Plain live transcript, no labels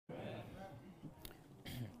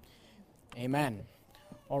Amen.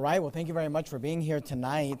 All right, well, thank you very much for being here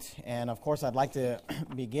tonight. And, of course, I'd like to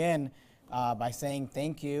begin by saying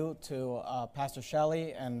thank you to Pastor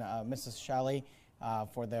Shelley and Mrs. Shelley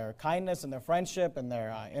for their kindness and their friendship and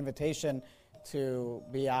their invitation to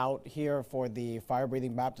be out here for the Fire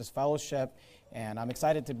Breathing Baptist Fellowship. And I'm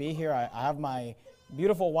excited to be here. I have my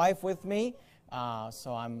beautiful wife with me,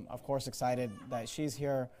 so I'm, of course, excited that she's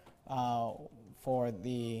here for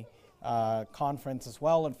the conference as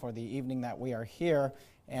well and for the evening that we are here.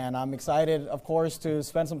 And I'm excited, of course, to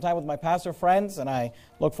spend some time with my pastor friends, and I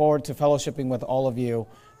look forward to fellowshipping with all of you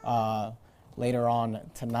later on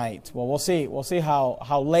tonight. Well, we'll see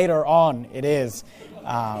how later on it is,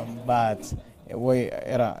 but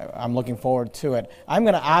I'm looking forward to it. I'm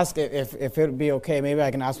going to ask if it would be okay. Maybe I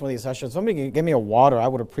can ask one of these sessions. Somebody can give me a water. I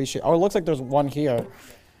would appreciate. Oh, it looks like there's one here.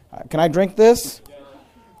 Can I drink this?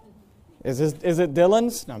 Is it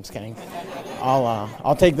Dylan's? No, I'm just kidding.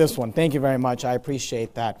 I'll take this one. Thank you very much. I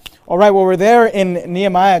appreciate that. All right. Well, we're there in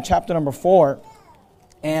Nehemiah chapter number 4,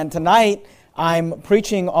 and tonight I'm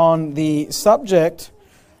preaching on the subject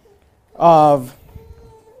of.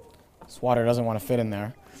 This water doesn't want to fit in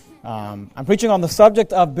there. I'm preaching on the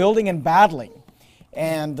subject of building and battling.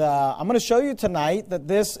 And I'm going to show you tonight that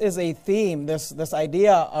this is a theme, this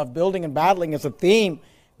idea of building and battling is a theme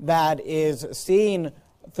that is seen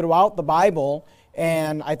throughout the Bible,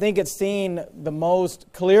 and I think it's seen the most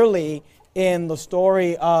clearly in the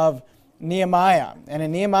story of Nehemiah. And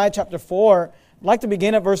in Nehemiah chapter 4, I'd like to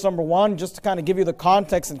begin at verse number 1 just to kind of give you the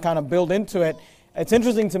context and kind of build into it. It's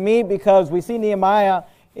interesting to me because we see Nehemiah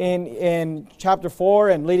in chapter 4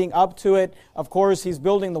 and leading up to it. Of course, he's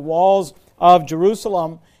building the walls of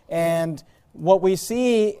Jerusalem, and what we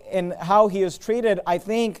see in how he is treated, I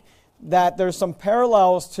think that there's some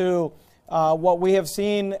parallels to what we have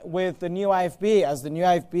seen with the new IFB, as the new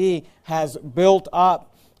IFB has built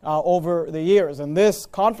up over the years. And this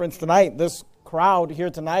conference tonight, this crowd here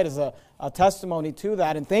tonight is a testimony to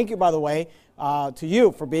that. And thank you, by the way, to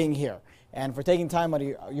you for being here and for taking time out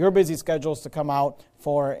of your busy schedules to come out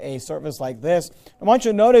for a service like this. I want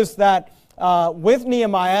you to notice that with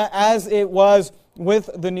Nehemiah, as it was with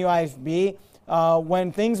the new IFB,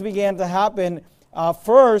 when things began to happen,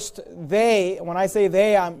 first, when I say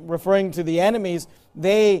they, I'm referring to the enemies,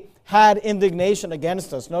 they had indignation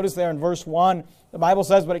against us. Notice there in verse 1, the Bible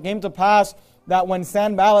says, "But it came to pass that when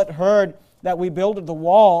Sanballat heard that we builded the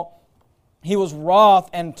wall, he was wroth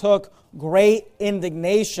and took great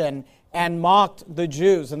indignation and mocked the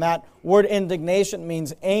Jews." And that word indignation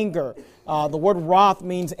means anger. The word wrath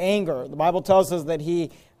means anger. The Bible tells us that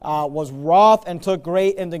he was wroth and took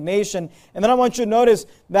great indignation. And then I want you to notice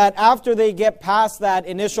that after they get past that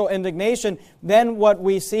initial indignation, then what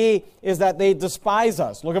we see is that they despise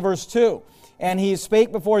us. Look at verse 2. "And he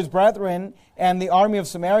spake before his brethren and the army of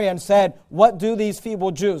Samaria and said, What do these feeble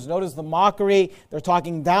Jews?" Notice the mockery. They're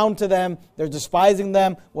talking down to them. They're despising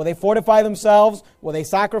them. Will they fortify themselves? Will they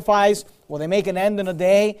sacrifice? Will they make an end in a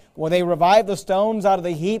day? Will they revive the stones out of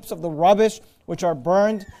the heaps of the rubbish which are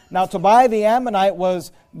burned? Now Tobiah the Ammonite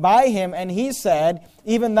was by him, and he said,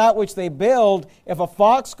 Even that which they build, if a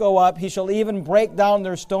fox go up, he shall even break down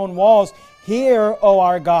their stone walls. Hear, O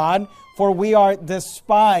our God, for we are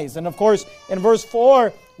despised. And of course, in verse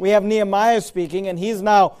 4, we have Nehemiah speaking, and he's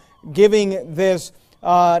now giving this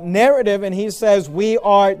narrative, and he says, we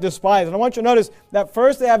are despised. And I want you to notice that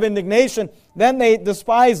first they have indignation, then they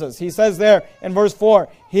despise us. He says there in verse 4,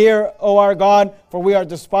 Hear, O our God, for we are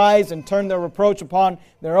despised, and turn their reproach upon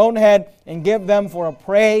their own head, and give them for a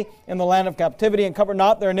prey in the land of captivity, and cover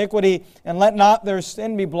not their iniquity, and let not their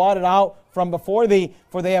sin be blotted out from before thee,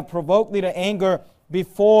 for they have provoked thee to anger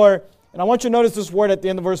before. And I want you to notice this word at the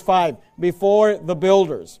end of verse 5, before the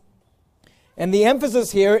builders. And the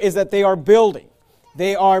emphasis here is that they are building.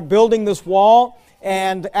 They are building this wall,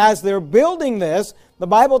 and as they're building this, the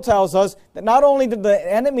Bible tells us that not only did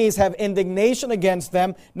the enemies have indignation against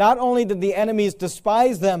them, not only did the enemies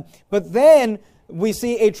despise them, but then we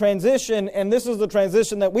see a transition, and this is the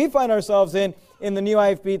transition that we find ourselves in the new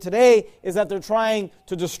IFB today, is that they're trying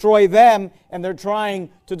to destroy them, and they're trying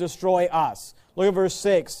to destroy us. Look at verse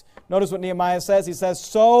 6. Notice what Nehemiah says. He says,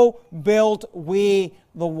 So built we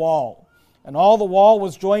the wall. And all the wall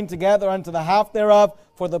was joined together unto the half thereof,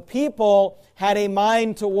 for the people had a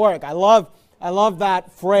mind to work. I love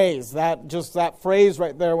that phrase, that phrase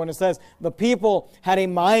right there when it says, the people had a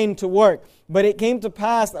mind to work. But it came to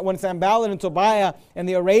pass that when Sanballat and Tobiah and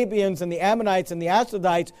the Arabians and the Ammonites and the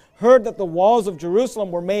Ashdodites heard that the walls of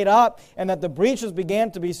Jerusalem were made up and that the breaches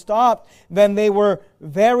began to be stopped, then they were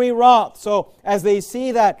very wroth. So as they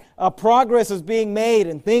see that progress is being made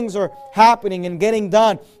and things are happening and getting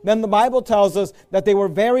done, then the Bible tells us that they were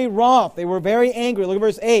very wroth. They were very angry. Look at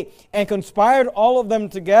verse 8. And conspired all of them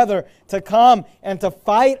together to come and to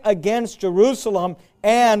fight against Jerusalem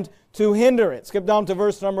and to hinder it. Skip down to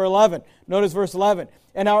verse number 11. Notice verse 11.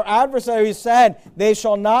 And our adversaries said, they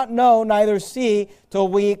shall not know, neither see, till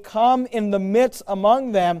we come in the midst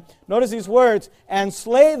among them. Notice these words, and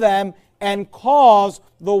slay them and cause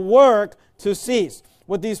the work to cease.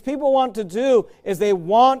 What these people want to do is they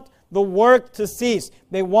want the work to cease.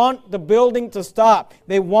 They want the building to stop.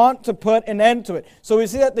 They want to put an end to it. So we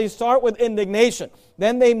see that they start with indignation.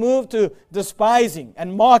 Then they move to despising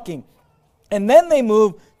and mocking. And then they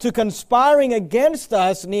move to conspiring against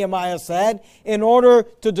us, Nehemiah said, in order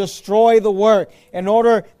to destroy the work, in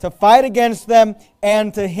order to fight against them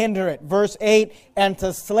and to hinder it. Verse 8, and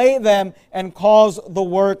to slay them and cause the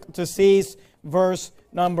work to cease. Verse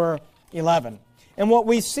number 11. And what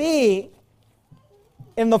we see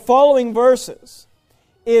in the following verses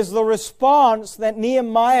is the response that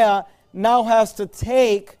Nehemiah now has to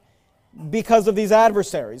take because of these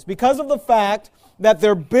adversaries, because of the fact that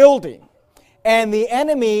they're building. And the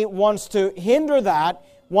enemy wants to hinder that,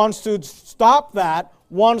 wants to stop that,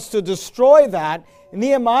 wants to destroy that.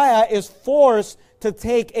 Nehemiah is forced to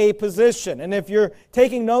take a position. And if you're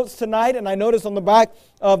taking notes tonight, and I notice on the back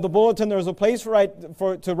of the bulletin there's a place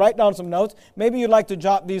to write down some notes, maybe you'd like to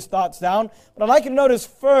jot these thoughts down. But I'd like you to notice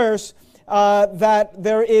first that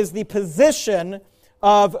there is the position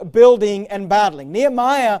of building and battling.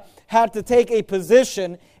 Nehemiah had to take a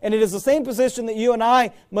position, and it is the same position that you and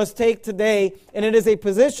I must take today, and it is a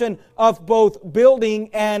position of both building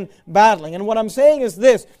and battling. And what I'm saying is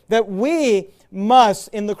this, that we must,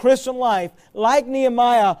 in the Christian life, like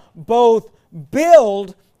Nehemiah, both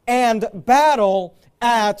build and battle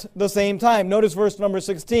at the same time. Notice verse number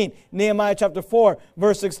 16, Nehemiah chapter 4,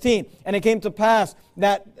 verse 16. And it came to pass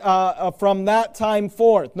that from that time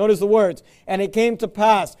forth, notice the words, and it came to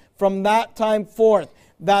pass from that time forth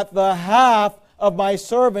that the half of my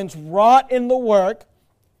servants wrought in the work,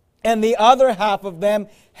 and the other half of them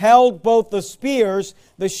held both the spears,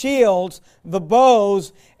 the shields, the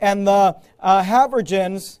bows, and the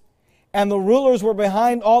habergeons, and the rulers were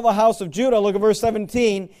behind all the house of Judah. Look at verse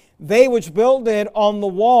 17. They which builded on the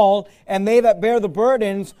wall, and they that bear the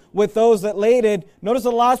burdens with those that laded. Notice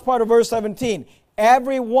the last part of verse 17.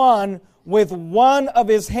 Every one with one of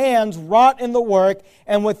his hands wrought in the work,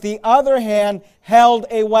 and with the other hand held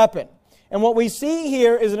a weapon. And what we see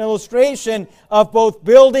here is an illustration of both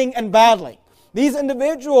building and battling. These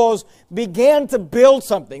individuals began to build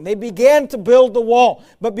something. They began to build the wall.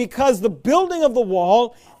 But because the building of the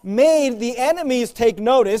wall made the enemies take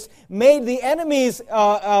notice, made the enemies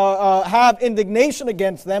have indignation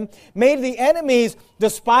against them, made the enemies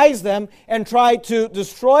despise them and try to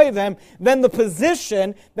destroy them, then the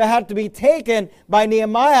position that had to be taken by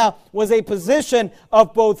Nehemiah was a position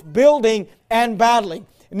of both building and battling.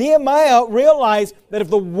 Nehemiah realized that if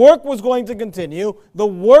the work was going to continue, the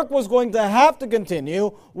work was going to have to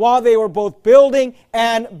continue while they were both building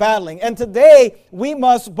and battling. And today, we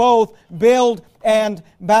must both build and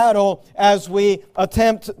battle as we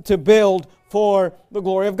attempt to build for the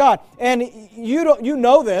glory of God. And you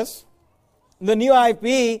know this. The new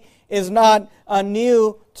IFB is not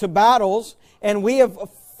new to battles, and we have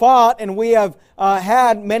fought and we have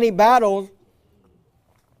had many battles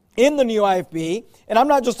in the new IFB. And I'm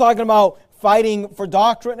not just talking about fighting for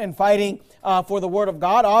doctrine and fighting for the Word of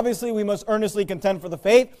God. Obviously, we must earnestly contend for the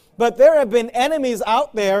faith. But there have been enemies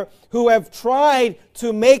out there who have tried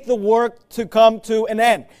to make the work to come to an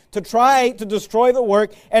end, to try to destroy the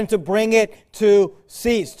work and to bring it to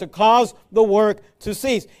cease, to cause the work to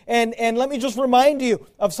cease. And let me just remind you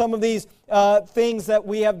of some of these things that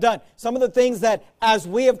we have done. Some of the things that as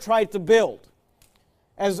we have tried to build,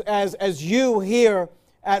 as you here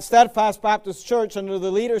at Steadfast Baptist Church under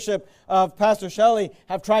the leadership of Pastor Shelley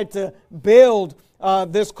have tried to build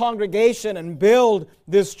this congregation and build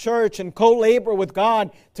this church and co-labor with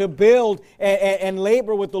God to build and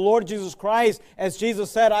labor with the Lord Jesus Christ. As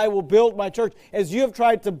Jesus said, I will build my church. As you have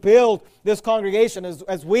tried to build this congregation,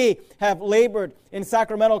 as we have labored in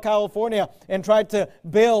Sacramento, California and tried to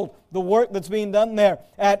build the work that's being done there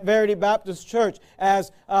at Verity Baptist Church,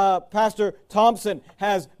 as Pastor Thompson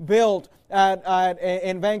has built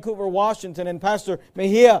in Vancouver, Washington, and Pastor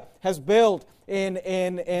Mejia has built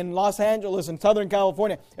in Los Angeles and Southern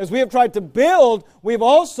California. As we have tried to build, we've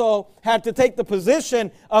also had to take the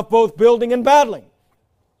position of both building and battling.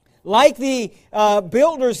 Like the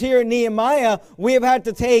builders here in Nehemiah, we have had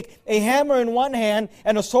to take a hammer in one hand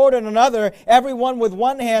and a sword in another, everyone with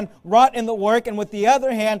one hand wrought in the work and with the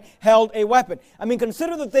other hand held a weapon. I mean,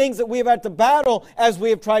 consider the things that we have had to battle as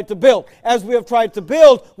we have tried to build. As we have tried to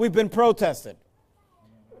build, we've been protested.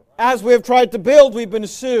 As we have tried to build, we've been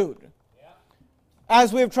sued.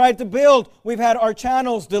 As we have tried to build, we've had our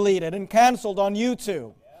channels deleted and canceled on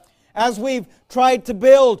YouTube. As we've tried to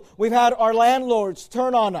build, we've had our landlords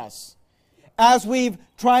turn on us. As we've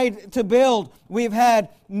tried to build, we've had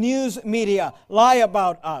news media lie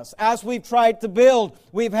about us. As we've tried to build,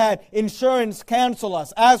 we've had insurance cancel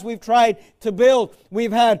us. As we've tried to build,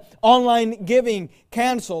 we've had online giving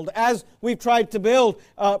canceled. As we've tried to build,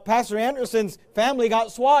 Pastor Anderson's family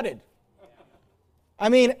got swatted. I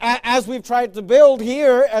mean, as we've tried to build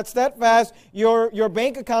here at Steadfast, your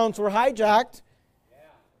bank accounts were hijacked.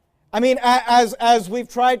 I mean, as we've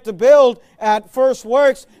tried to build at First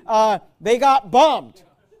Works, they got bombed.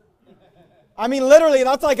 I mean, literally,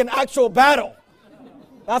 that's like an actual battle.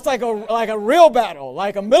 That's like a real battle,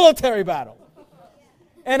 like a military battle.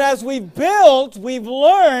 And as we've built, we've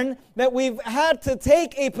learned that we've had to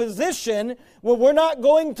take a position where we're not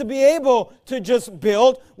going to be able to just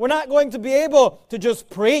build. We're not going to be able to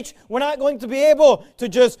just preach. We're not going to be able to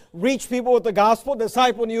just reach people with the gospel,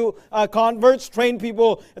 disciple new converts, train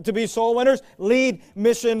people to be soul winners, lead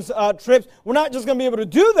missions trips. We're not just going to be able to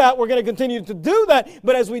do that. We're going to continue to do that.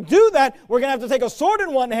 But as we do that, we're going to have to take a sword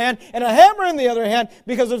in one hand and a hammer in the other hand,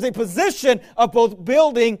 because there's a position of both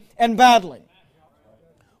building and battling.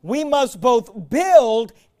 We must both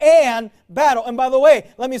build and battle. And by the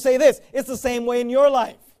way, let me say this. It's the same way in your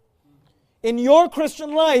life. In your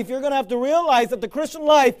Christian life, you're going to have to realize that the Christian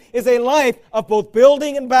life is a life of both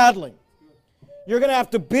building and battling. You're going to have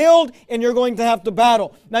to build and you're going to have to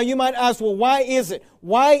battle. Now you might ask, well, why is it?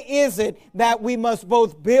 Why is it that we must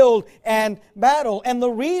both build and battle? And the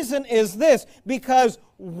reason is this: because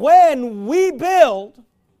when we build,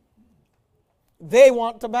 they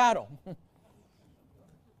want to battle.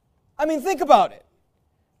 I mean, think about it.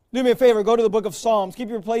 Do me a favor, go to the book of Psalms. Keep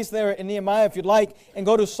your place there in Nehemiah if you'd like, and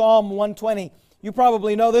go to Psalm 120. You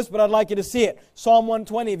probably know this, but I'd like you to see it. Psalm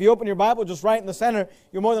 120. If you open your Bible just right in the center,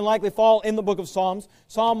 you'll more than likely fall in the book of Psalms.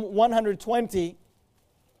 Psalm 120.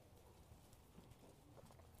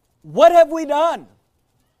 What have we done?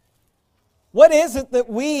 What is it that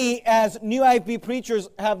we as New IFB preachers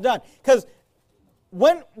have done? Because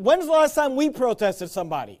when's the last time we protested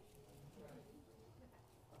somebody?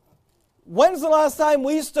 When's the last time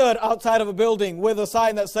we stood outside of a building with a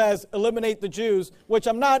sign that says, "Eliminate the Jews," which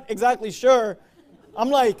I'm not exactly sure. I'm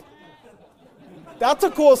like, that's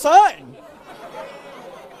a cool sign.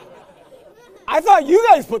 I thought you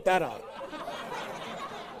guys put that up.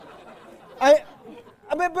 I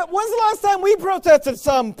mean, but when's the last time we protested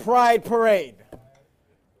some pride parade?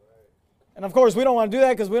 And of course, we don't want to do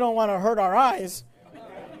that because we don't want to hurt our eyes.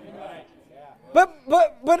 But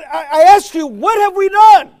I ask you, what have we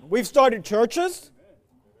done? We've started churches.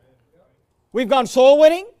 We've gone soul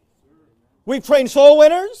winning. We've trained soul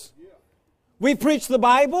winners. We've preached the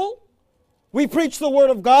Bible. We've preached the Word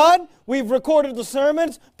of God. We've recorded the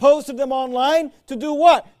sermons, posted them online to do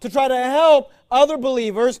what? To try to help other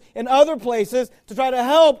believers in other places, to try to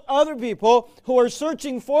help other people who are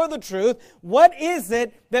searching for the truth. What is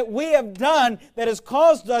it that we have done that has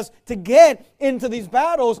caused us to get into these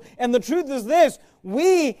battles? And the truth is this: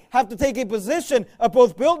 we have to take a position of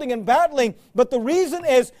both building and battling. But the reason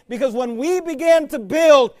is because when we began to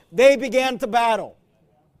build, they began to battle.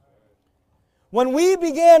 When we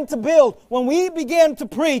began to build, when we began to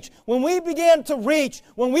preach, when we began to reach,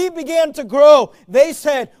 when we began to grow, they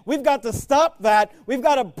said, we've got to stop that. We've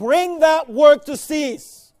got to bring that work to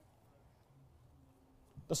cease.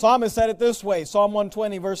 The psalmist said it this way, Psalm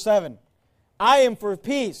 120, verse 7. I am for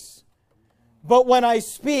peace, but when I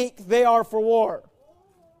speak, they are for war.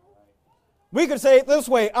 We could say it this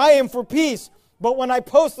way: I am for peace, but when I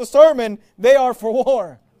post the sermon, they are for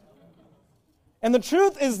war. And the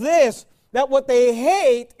truth is this: that what they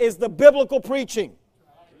hate is the biblical preaching.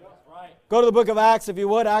 Go to the book of Acts, if you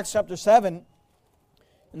would, Acts chapter 7.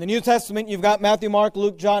 In the New Testament, you've got Matthew, Mark,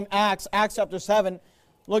 Luke, John, Acts chapter 7.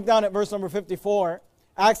 Look down at verse number 54.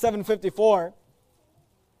 Acts 7:54.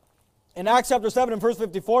 In Acts chapter 7 and verse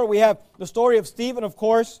 54, we have the story of Stephen, of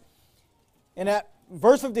course. And at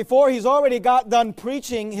verse 54, he's already got done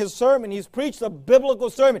preaching his sermon. He's preached a biblical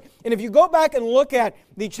sermon. And if you go back and look at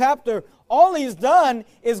the chapter All he's done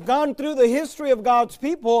is gone through the history of God's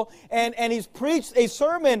people, and he's preached a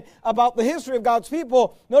sermon about the history of God's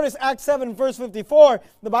people. Notice Acts 7, verse 54.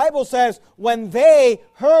 The Bible says, when they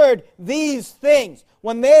heard these things,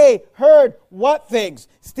 when they heard what things?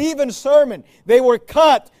 Stephen's sermon. They were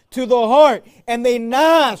cut to the heart, and they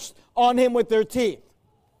gnashed on him with their teeth.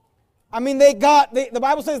 I mean, the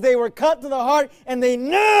Bible says they were cut to the heart, and they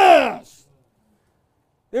gnashed.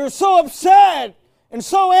 They were so upset and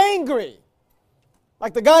so angry.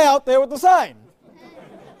 Like the guy out there with the sign.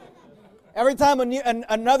 Every time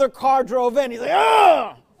another car drove in, he's like,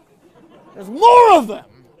 ah! There's more of them.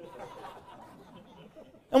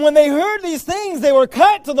 And when they heard these things, they were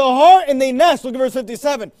cut to the heart and they gnashed. Look at verse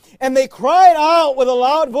 57. And they cried out with a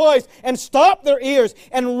loud voice and stopped their ears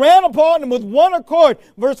and ran upon him with one accord.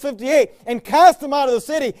 Verse 58. And cast him out of the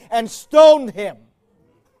city and stoned him.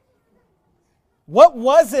 What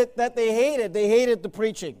was it that they hated? They hated the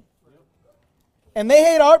preaching. And they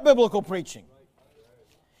hate our biblical preaching.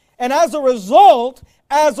 And as a result,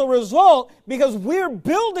 because we're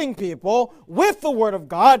building people with the Word of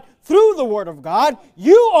God, through the Word of God,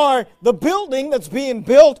 you are the building that's being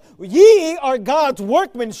built. Ye are God's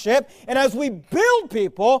workmanship. And as we build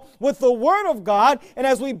people with the Word of God, and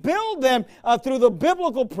as we build them through the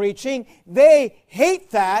biblical preaching, they hate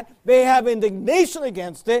that. They have indignation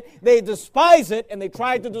against it. They despise it, and they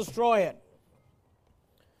try to destroy it.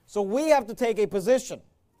 So we have to take a position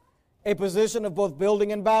of both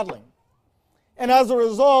building and battling. And as a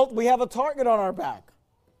result, we have a target on our back.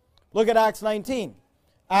 Look at Acts 19.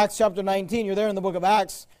 Acts chapter 19. You're there in the book of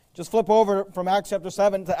Acts. Just flip over from Acts chapter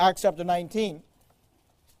 7 to Acts chapter 19.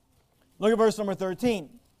 Look at verse number 13.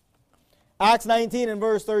 Acts 19 and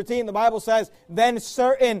verse 13, the Bible says, then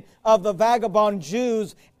certain of the vagabond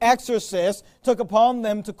Jews, exorcists, took upon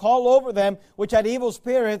them to call over them, which had evil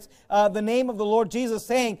spirits, the name of the Lord Jesus,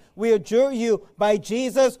 saying, we adjure you by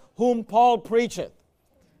Jesus whom Paul preacheth.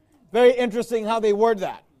 Very interesting how they word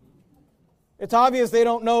that. It's obvious they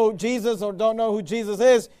don't know Jesus or don't know who Jesus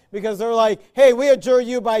is, because they're like, hey, we adjure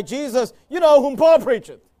you by Jesus, you know, whom Paul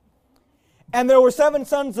preacheth. And there were 7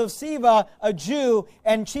 sons of Sceva, a Jew,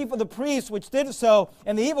 and chief of the priests, which did so.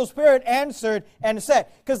 And the evil spirit answered and said,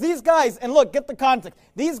 because these guys, and look, get the context.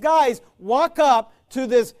 These guys walk up to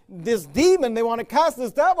this demon. They want to cast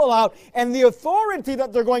this devil out. And the authority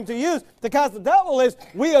that they're going to use to cast the devil is,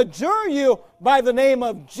 we adjure you by the name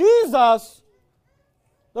of Jesus.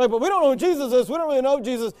 They're like, but we don't know who Jesus is. We don't really know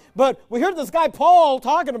Jesus. But we heard this guy Paul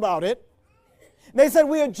talking about it. And they said,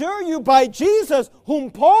 we adjure you by Jesus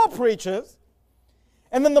whom Paul preaches.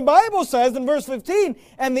 And then the Bible says in verse 15,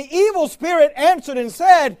 and the evil spirit answered and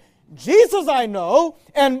said, Jesus I know,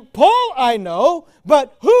 and Paul I know,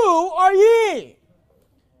 but who are ye?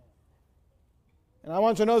 And I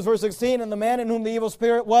want you to notice verse 16, and the man in whom the evil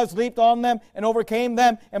spirit was leaped on them and overcame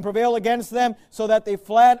them and prevailed against them, so that they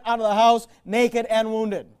fled out of the house naked and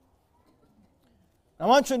wounded. I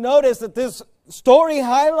want you to notice that this story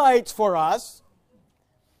highlights for us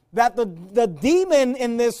that the demon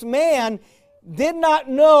in this man did not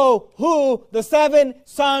know who the 7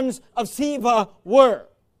 sons of Sceva were.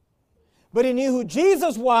 But he knew who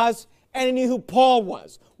Jesus was, and he knew who Paul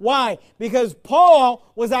was. Why? Because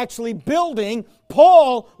Paul was actually building,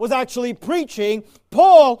 Paul was actually preaching,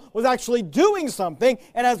 Paul was actually doing something,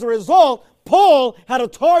 and as a result, Paul had a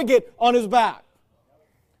target on his back.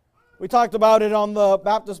 We talked about it on the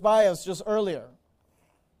Baptist Bias just earlier.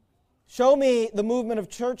 Show me the movement of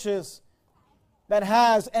churches that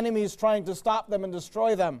has enemies trying to stop them and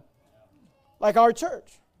destroy them, like our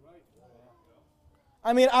church.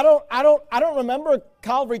 I mean, I don't remember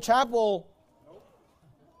Calvary Chapel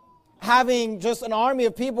having just an army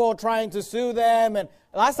of people trying to sue them. And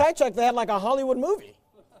last I checked, they had like a Hollywood movie.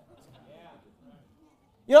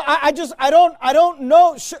 You know, I don't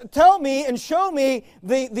know. Tell me and show me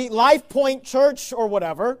the Life Point Church or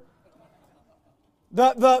whatever.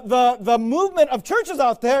 The movement of churches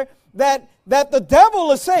out there that the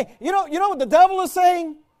devil is saying. You know what the devil is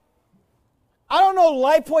saying? I don't know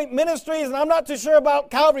Life Point Ministries, and I'm not too sure about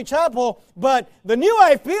Calvary Chapel, but the new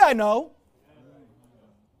IFB I know.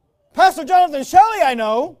 Pastor Jonathan Shelley I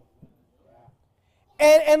know.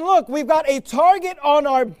 And look, we've got a target on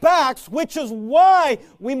our backs, which is why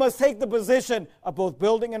we must take the position of both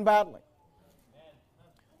building and battling.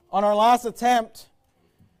 On our last attempt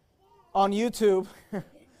on YouTube,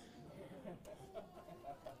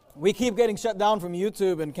 we keep getting shut down from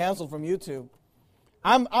YouTube and canceled from YouTube.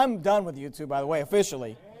 I'm done with YouTube, by the way,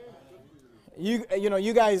 officially.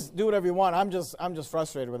 You guys do whatever you want. I'm just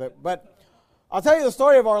frustrated with it. But I'll tell you the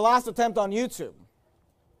story of our last attempt on YouTube.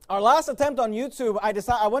 Our last attempt on YouTube,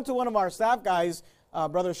 I went to one of our staff guys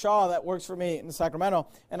Brother Shaw that works for me in Sacramento,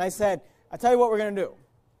 and I said, I tell you what we're going to do.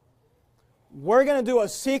 We're going to do a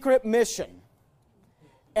secret mission,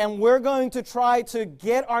 and we're going to try to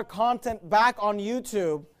get our content back on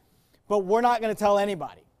YouTube, but we're not going to tell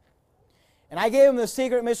anybody. And I gave him the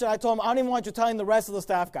secret mission. I told him, I don't even want you telling the rest of the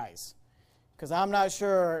staff guys, because I'm not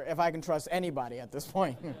sure if I can trust anybody at this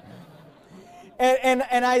point. and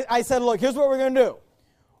I said, look, here's what we're going to do.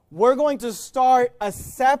 We're going to start a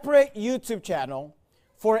separate YouTube channel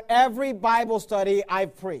for every Bible study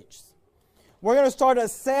I've preached. We're going to start a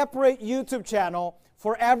separate YouTube channel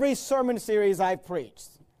for every sermon series I've preached.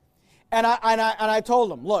 And I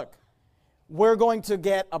told them, look, we're going to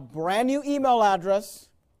get a brand new email address.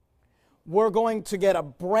 We're going to get a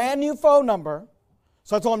brand new phone number.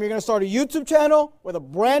 So I told them, you're going to start a YouTube channel with a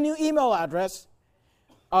brand new email address,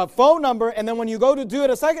 a phone number, and then when you go to do it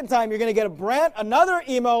a second time, you're going to get another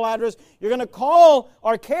email address. You're going to call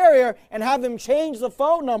our carrier and have them change the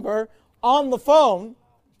phone number on the phone.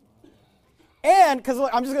 And, because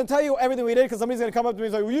I'm just going to tell you everything we did, because somebody's going to come up to me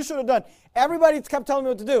and say, well, you should have done. Everybody kept telling me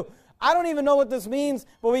what to do. I don't even know what this means,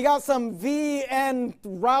 but we got some VN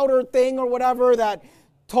router thing or whatever that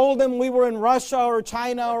told them we were in Russia or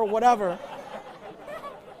China or whatever.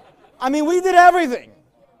 I mean, we did everything.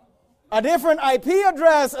 A different IP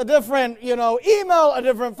address, a different, email, a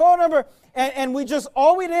different phone number. And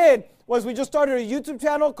all we did was we just started a YouTube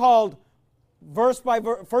channel called 1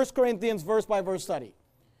 Corinthians Verse by Verse Study.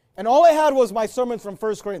 And all I had was my sermons from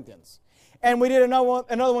 1 Corinthians. And we did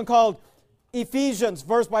another one called Ephesians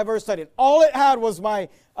Verse by Verse Study. All it had was my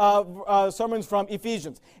sermons from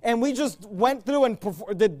Ephesians. And we just went through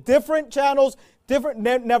and did different channels, never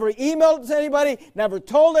emailed to anybody, never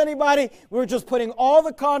told anybody. We were just putting all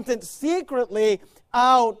the content secretly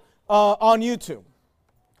out on YouTube.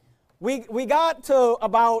 We got to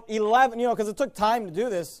about 11, because it took time to do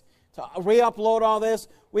this, to re-upload all this.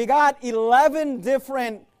 We got 11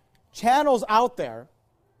 different channels out there.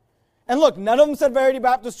 And look, none of them said Verity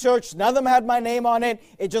Baptist Church. None of them had my name on it.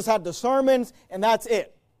 It just had the sermons, and that's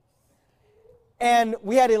it. And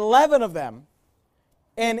we had 11 of them.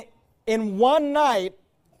 And in one night,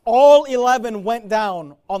 all 11 went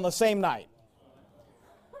down on the same night.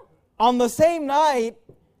 On the same night,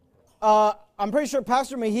 I'm pretty sure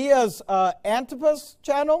Pastor Mejia's Antipas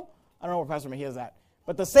channel, I don't know where Pastor Mejia is at,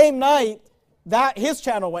 but the same night, his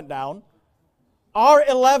channel went down. Our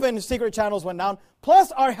 11 secret channels went down,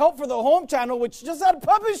 plus our Help for the Home channel, which just had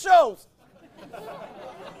puppet shows.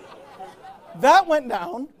 That went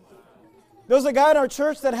down. There was a guy in our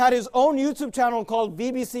church that had his own YouTube channel called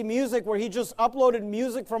BBC Music, where he just uploaded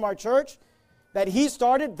music from our church that he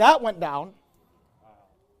started. That went down.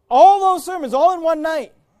 All those sermons, all in one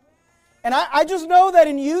night. And I just know that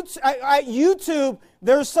in YouTube,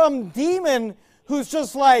 there's some demon who's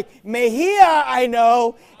just like, Mejia I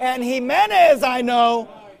know, and Jimenez I know.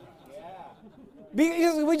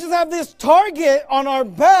 Because we just have this target on our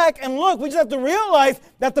back, and look, we just have to realize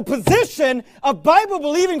that the position of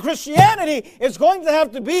Bible-believing Christianity is going to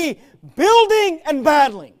have to be building and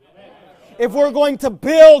battling. If we're going to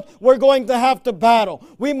build, we're going to have to battle.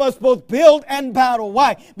 We must both build and battle.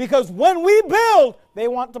 Why? Because when we build, they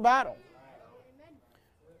want to battle.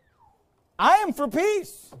 I am for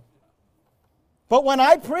peace. But when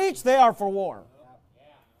I preach, they are for war.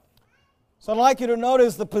 So I'd like you to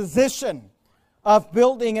notice the position of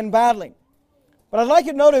building and battling. But I'd like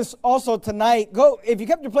you to notice also tonight, if you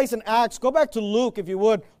kept your place in Acts, go back to Luke if you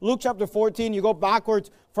would. Luke chapter 14, you go backwards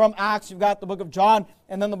from Acts, you've got the book of John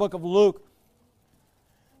and then the book of Luke.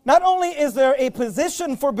 Not only is there a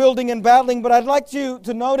position for building and battling, but I'd like you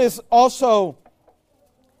to notice also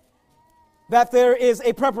that there is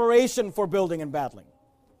a preparation for building and battling.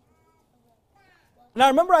 Now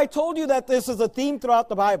remember I told you that this is a theme throughout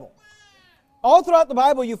the Bible. All throughout the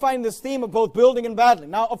Bible, you find this theme of both building and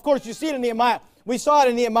battling. Now, of course, you see it in Nehemiah. We saw it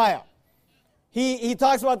in Nehemiah. He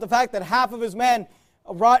talks about the fact that half of his men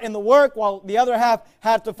wrought in the work while the other half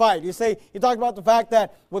had to fight. He talked about the fact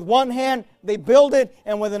that with one hand, they builded,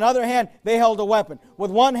 and with another hand, they held a weapon.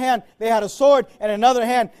 With one hand, they had a sword, and another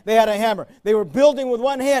hand, they had a hammer. They were building with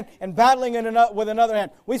one hand and battling with another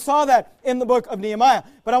hand. We saw that in the book of Nehemiah.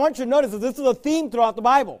 But I want you to notice that this is a theme throughout the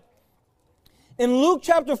Bible. In Luke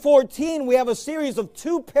chapter 14, we have a series of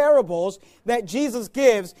 2 parables that Jesus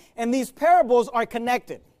gives, and these parables are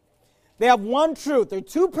connected. They have one truth. They're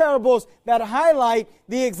 2 parables that highlight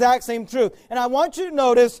the exact same truth. And I want you to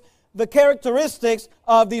notice the characteristics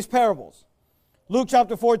of these parables. Luke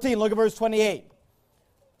chapter 14, look at verse 28.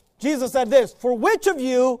 Jesus said this, "For which of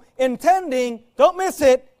you intending," don't miss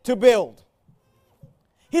it, "to build?"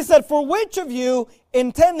 He said, for which of you,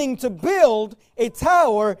 intending to build a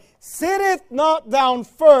tower, sitteth not down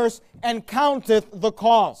first and counteth the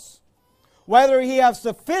cost, whether he have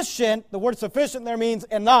sufficient, the word sufficient there means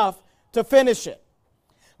enough, to finish it.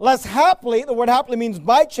 Lest haply, the word haply means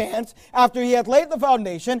by chance, after he hath laid the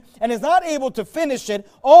foundation, and is not able to finish it,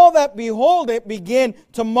 all that behold it begin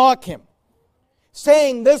to mock him,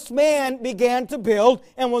 saying, this man began to build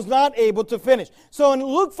and was not able to finish. So in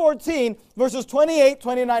Luke 14, verses 28,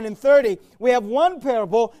 29, and 30, we have one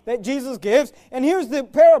parable that Jesus gives. And here's the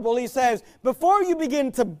parable. He says, before you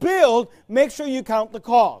begin to build, make sure you count the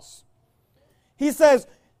cost. He says,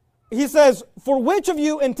 for which of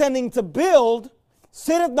you intending to build,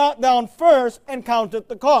 sitteth not down first and counteth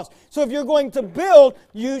the cost. So if you're going to build,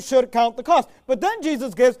 you should count the cost. But then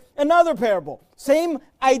Jesus gives another parable. Same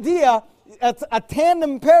idea. It's a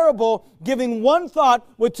tandem parable giving one thought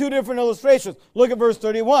with two different illustrations. Look at verse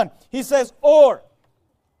 31. He says,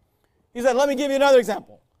 he said, let me give you another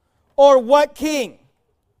example. Or what king,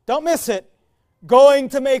 don't miss it, going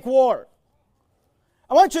to make war?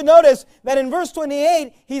 I want you to notice that in verse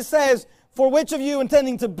 28, he says, for which of you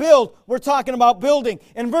intending to build? We're talking about building.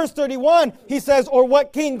 In verse 31, he says, or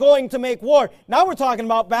what king going to make war? Now we're talking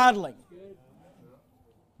about battling.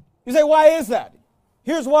 You say, why is that?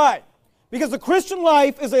 Here's why. Because the Christian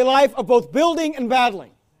life is a life of both building and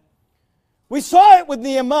battling. We saw it with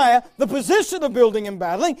Nehemiah. The position of building and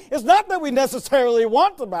battling is not that we necessarily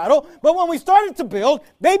want to battle, but when we started to build,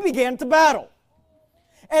 they began to battle.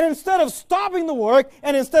 And instead of stopping the work,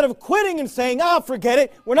 and instead of quitting and saying, forget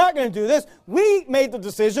it, we're not going to do this, we made the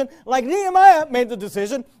decision, like Nehemiah made the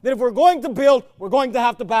decision, that if we're going to build, we're going to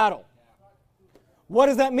have to battle. What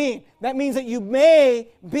does that mean? That means that you may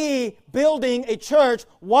be building a church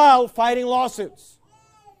while fighting lawsuits.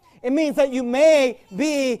 It means that you may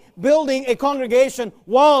be building a congregation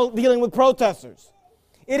while dealing with protesters.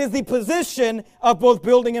 It is the position of both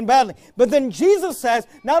building and battling. But then Jesus says,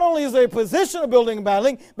 not only is there a position of building and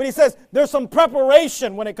battling, but he says there's some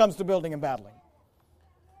preparation when it comes to building and battling.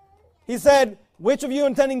 He said, which of you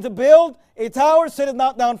intending to build a tower sitteth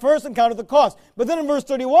not down first and counteth the cost? But then in verse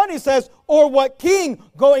 31 he says, or what king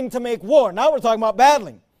going to make war? Now we're talking about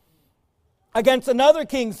battling. Against another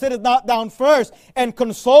king sitteth not down first and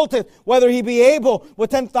consulteth whether he be able with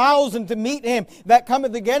 10,000 to meet him that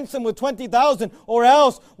cometh against him with 20,000, or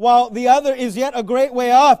else while the other is yet a great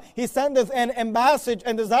way off, he sendeth an embassage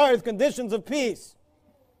and desireth conditions of peace.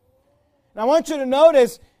 Now I want you to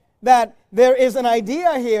notice that there is an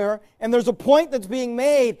idea here, and there's a point that's being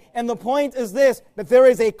made, and the point is this, that there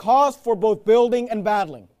is a cost for both building and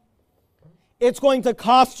battling. It's going to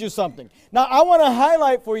cost you something. Now, I want to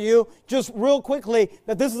highlight for you, just real quickly,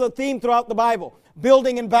 that this is a theme throughout the Bible.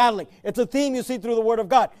 Building and battling. It's a theme you see through the Word of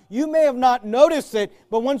God. You may have not noticed it,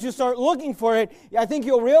 but once you start looking for it, I think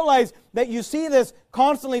you'll realize that you see this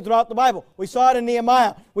constantly throughout the Bible. We saw it in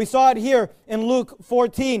Nehemiah. We saw it here in Luke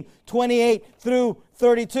 14, 28 through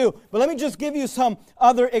 32. But let me just give you some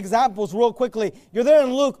other examples real quickly. You're there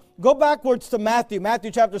in Luke. Go backwards to Matthew.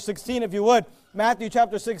 Matthew chapter 16, if you would. Matthew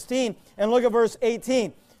chapter 16, and look at verse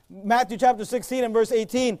 18. Matthew chapter 16 and verse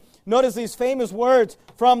 18. Notice these famous words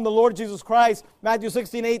from the Lord Jesus Christ. Matthew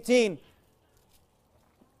 16, 18.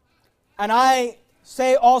 And I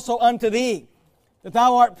say also unto thee, that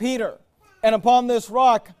thou art Peter, and upon this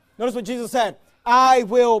rock, notice what Jesus said, I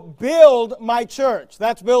will build my church.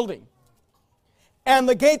 That's building. And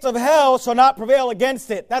the gates of hell shall not prevail against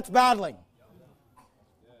it. That's battling.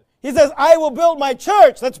 He says, I will build my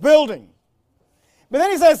church. That's building. But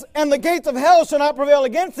then he says, and the gates of hell shall not prevail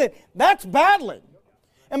against it. That's battling.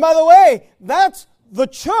 And by the way, that's the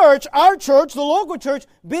church, our church, the local church,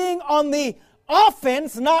 being on the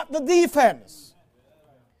offense, not the defense.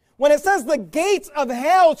 When it says the gates of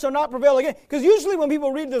hell shall not prevail against, because usually when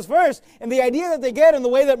people read this verse, and the idea that they get and the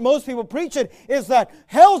way that most people preach it is that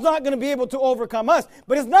hell's not going to be able to overcome us.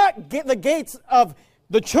 But it's not the gates of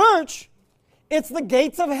the church, it's the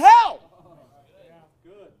gates of hell.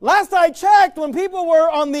 Last I checked, when people were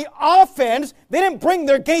on the offense, they didn't bring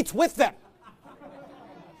their gates with them.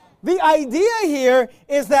 The idea here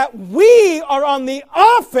is that we are on the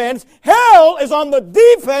offense, hell is on the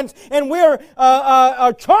defense, and we're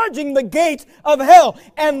are charging the gates of hell.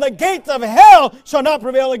 And the gates of hell shall not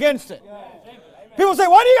prevail against it. People say,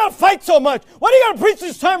 why do you got to fight so much? Why do you got to preach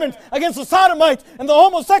these sermons against the sodomites and the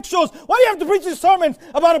homosexuals? Why do you have to preach these sermons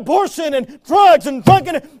about abortion and drugs and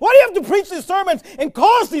drunkenness? Why do you have to preach these sermons and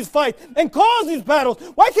cause these fights and cause these battles?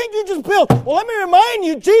 Why can't you just build? Well, let me remind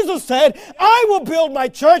you, Jesus said, I will build my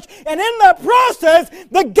church, and in that process,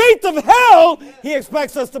 the gates of hell, he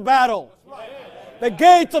expects us to battle. The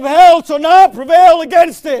gates of hell shall not prevail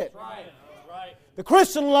against it. The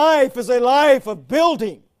Christian life is a life of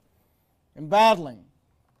building and battling.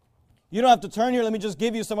 You don't have to turn here. Let me just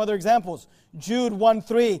give you some other examples. Jude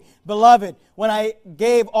 1:3, Beloved, when I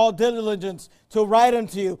gave all diligence to write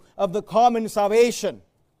unto you of the common salvation.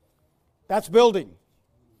 That's building.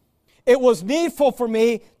 It was needful for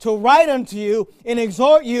me to write unto you and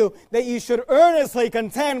exhort you that you should earnestly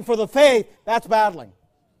contend for the faith. That's battling.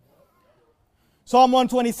 Psalm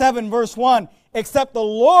 127 verse 1, Except the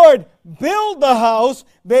Lord build the house,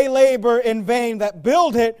 they labor in vain that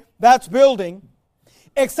build it. That's building.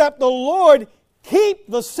 Except the Lord keep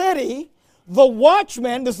the city, the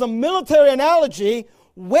watchman, this is a military analogy,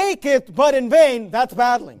 waketh but in vain. That's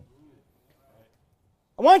battling.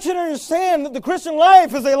 I want you to understand that the Christian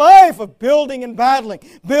life is a life of building and battling.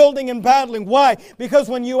 Building and battling. Why? Because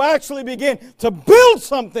when you actually begin to build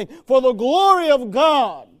something for the glory of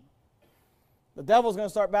God, the devil's going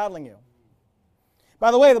to start battling you.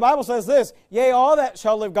 By the way, the Bible says this, Yea, all that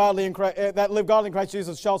shall live godly in Christ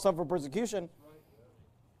Jesus shall suffer persecution.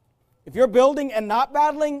 If you're building and not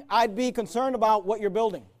battling, I'd be concerned about what you're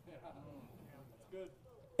building.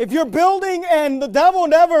 If you're building and the devil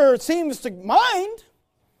never seems to mind,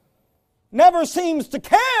 never seems to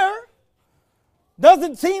care,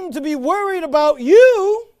 doesn't seem to be worried about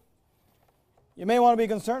you, you may want to be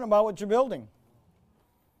concerned about what you're building.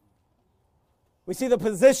 We see the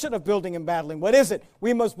position of building and battling. What is it?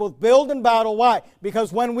 We must both build and battle. Why?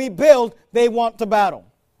 Because when we build, they want to battle.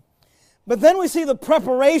 But then we see the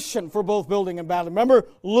preparation for both building and battling. Remember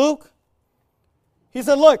Luke? He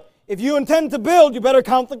said, look, if you intend to build, you better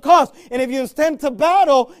count the cost. And if you intend to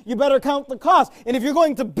battle, you better count the cost. And if you're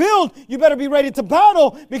going to build, you better be ready to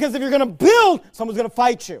battle, because if you're going to build, someone's going to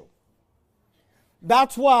fight you.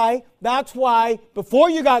 That's why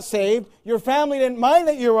before you got saved, your family didn't mind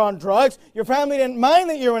that you were on drugs. Your family didn't mind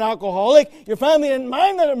that you were an alcoholic. Your family didn't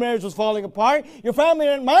mind that your marriage was falling apart. Your family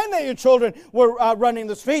didn't mind that your children were running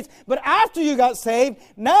the streets. But after you got saved,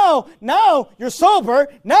 now you're sober.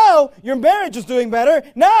 Now your marriage is doing better.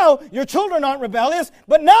 Now your children aren't rebellious.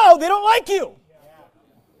 But now they don't like you.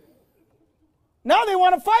 Now they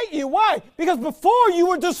want to fight you. Why? Because before you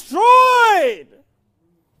were destroyed.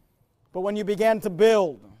 But when you began to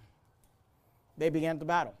build, they began to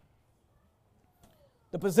battle.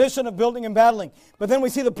 The position of building and battling. But then we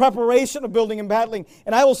see the preparation of building and battling.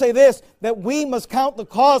 And I will say this, that we must count the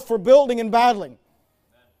cost for building and battling.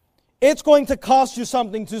 It's going to cost you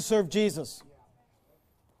something to serve Jesus.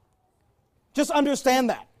 Just understand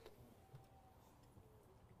that.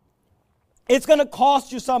 It's going to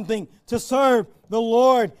cost you something to serve the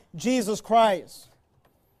Lord Jesus Christ.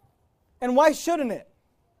 And why shouldn't it?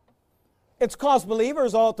 It's cost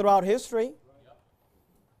believers all throughout history.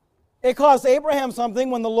 It cost Abraham something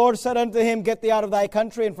when the Lord said unto him, Get thee out of thy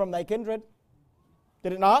country and from thy kindred.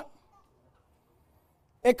 Did it not?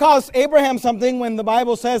 It cost Abraham something when the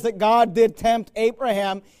Bible says that God did tempt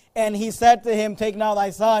Abraham, and he said to him, Take now thy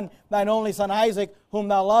son, thine only son Isaac, whom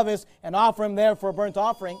thou lovest, and offer him there for a burnt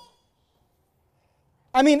offering.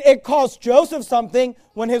 I mean, it cost Joseph something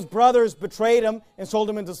when his brothers betrayed him and sold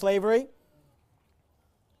him into slavery.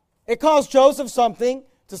 It cost Joseph something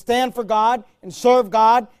to stand for God and serve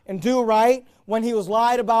God and do right when he was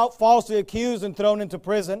lied about, falsely accused, and thrown into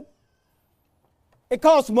prison. It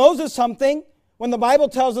cost Moses something when the Bible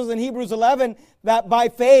tells us in Hebrews 11 that by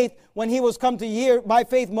faith, Moses,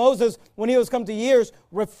 when he was come to years,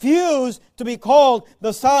 refused to be called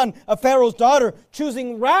the son of Pharaoh's daughter,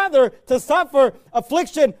 choosing rather to suffer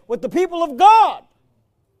affliction with the people of God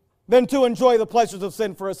than to enjoy the pleasures of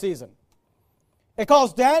sin for a season. It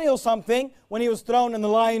cost Daniel something when he was thrown in the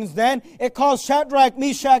lion's den. It cost Shadrach,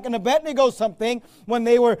 Meshach, and Abednego something when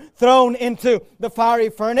they were thrown into the fiery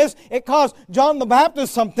furnace. It cost John the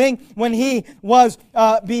Baptist something when he was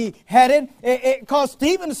beheaded. It cost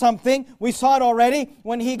Stephen something, we saw it already,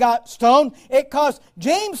 when he got stoned. It cost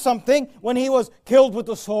James something when he was killed with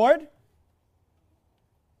the sword.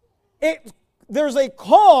 There's a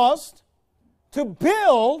cost to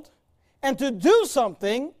build and to do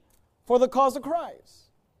something for the cause of Christ.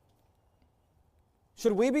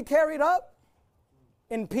 Should we be carried up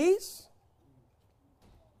in peace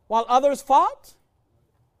while others fought?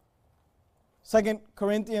 2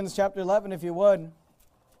 Corinthians chapter 11, if you would.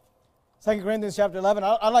 2 Corinthians chapter 11.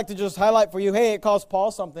 I'd like to just highlight for you, hey, it cost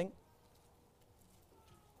Paul something.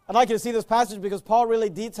 I'd like you to see this passage because Paul really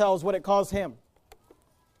details what it cost him.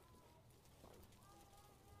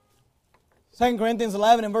 2 Corinthians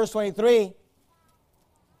 11 and verse 23.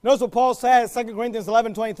 Notice what Paul says, 2 Corinthians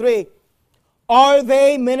 11:23. Are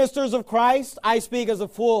they ministers of Christ? I speak as a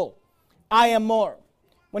fool. I am more.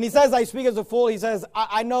 When he says I speak as a fool, he says,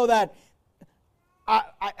 I know that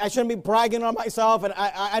I shouldn't be bragging on myself, and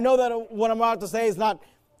I know that what I'm about to say is not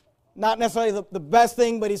necessarily the best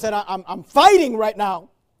thing, but he said, I'm fighting right now.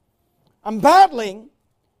 I'm battling.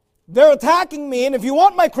 They're attacking me, and if you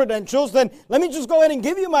want my credentials, then let me just go ahead and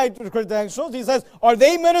give you my credentials. He says, are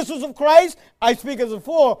they ministers of Christ? I speak as a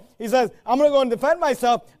fool. He says, I'm going to go and defend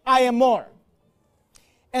myself. I am more.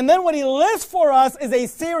 And then what he lists for us is a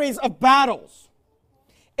series of battles.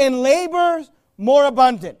 In labors, more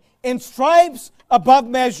abundant. In stripes, above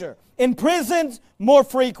measure. In prisons, more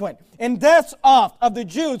frequent. In deaths oft. Of the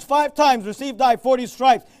Jews, 5 times received I 40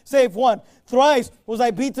 stripes, save one. Thrice was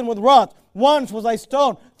I beaten with rods. Once was I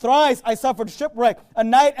stoned. Thrice I suffered shipwreck. A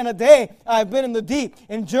night and a day I have been in the deep.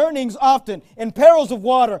 In journeyings often. In perils of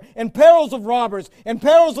water. In perils of robbers. In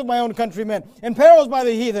perils of my own countrymen. In perils by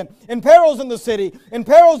the heathen. In perils in the city. In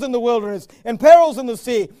perils in the wilderness. In perils in the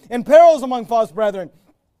sea. In perils among false brethren.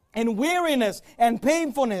 In weariness and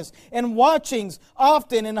painfulness, in watchings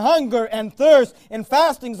often, in hunger and thirst, in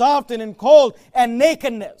fastings often, in cold and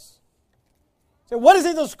nakedness. So what is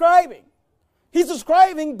he describing? He's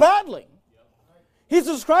describing battling. He's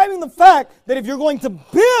describing the fact that if you're going to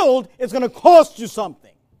build, it's going to cost you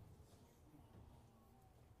something.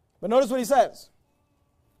 But notice what he says.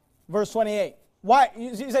 Verse 28. Why?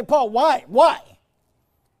 You say, Paul, why? Why?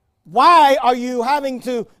 Why are you having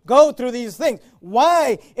to go through these things?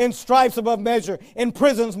 Why in stripes above measure, in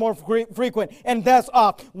prisons more frequent, and deaths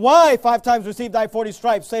oft? Why 5 times received I 40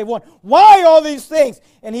 stripes, save one? Why all these things?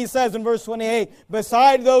 And he says in verse 28,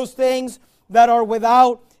 beside those things that are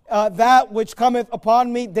without, that which cometh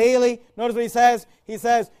upon me daily. Notice what he says. He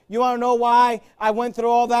says, you want to know why I went through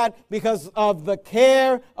all that? Because of the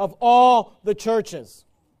care of all the churches.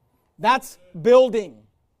 That's building.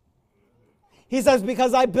 He says,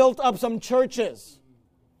 because I built up some churches.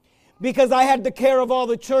 Because I had the care of all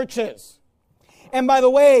the churches. And by the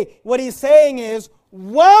way, what he's saying is,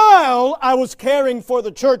 while I was caring for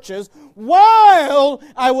the churches, while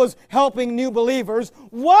I was helping new believers,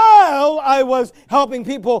 while I was helping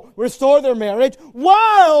people restore their marriage,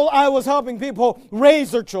 while I was helping people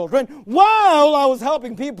raise their children, while I was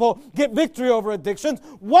helping people get victory over addictions,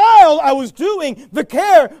 while I was doing the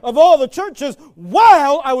care of all the churches,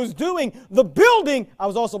 while I was doing the building, I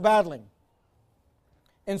was also battling.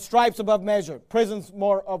 In stripes above measure, prisons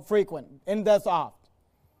more frequent, in deaths oft.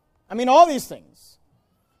 I mean, all these things.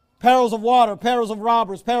 Perils of water, perils of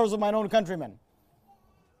robbers, perils of mine own countrymen.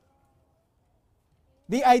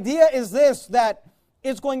 The idea is this, that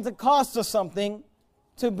it's going to cost us something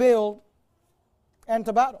to build and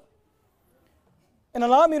to battle. And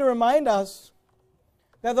allow me to remind us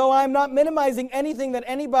that though I'm not minimizing anything that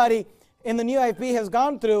anybody in the new IFB has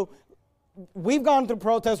gone through, we've gone through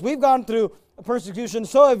protests, we've gone through persecution,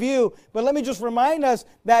 so have you. But let me just remind us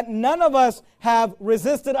that none of us have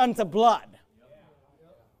resisted unto blood.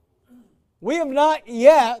 We have not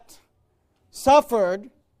yet suffered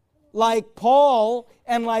like Paul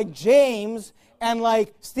and like James and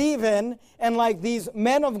like Stephen and like these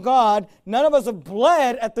men of God. None of us have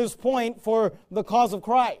bled at this point for the cause of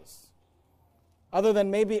Christ. Other than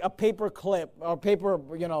maybe a paper clip or paper,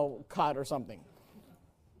 cut or something.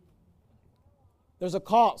 There's a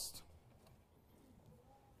cost.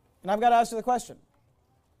 And I've got to ask you the question.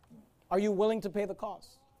 Are you willing to pay the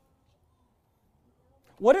cost?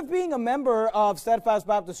 What if being a member of Steadfast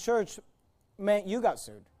Baptist Church meant you got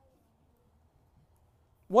sued?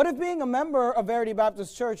 What if being a member of Verity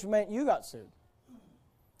Baptist Church meant you got sued?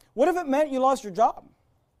 What if it meant you lost your job?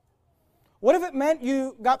 What if it meant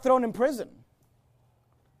you got thrown in prison?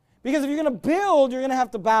 Because if you're going to build, you're going to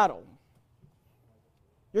have to battle.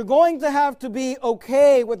 You're going to have to be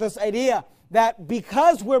okay with this idea that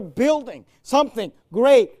because we're building something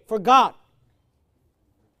great for God,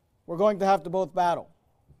 we're going to have to both battle.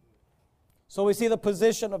 So we see the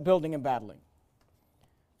position of building and battling.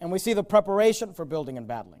 And we see the preparation for building and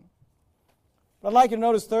battling. But I'd like you to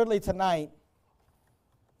notice thirdly tonight,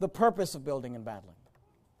 the purpose of building and battling.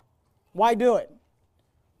 Why do it?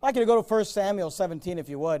 I'd like you to go to 1 Samuel 17 if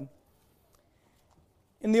you would.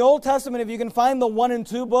 In the Old Testament, if you can find the 1 and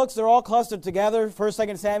 2 books, they're all clustered together. 1st,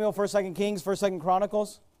 2nd Samuel, 1st, 2nd Kings, 1st, 2nd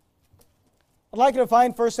Chronicles. I'd like you to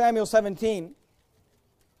find 1 Samuel 17.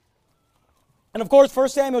 And of course, 1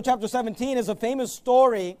 Samuel chapter 17 is a famous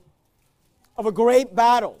story of a great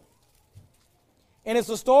battle. And it's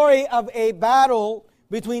the story of a battle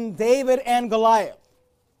between David and Goliath.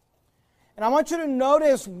 And I want you to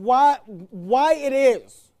notice why it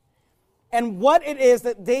is and what it is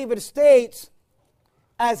that David states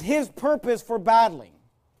as his purpose for battling.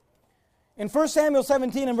 In 1 Samuel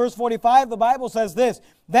 17 and verse 45, the Bible says this,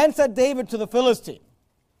 then said David to the Philistine.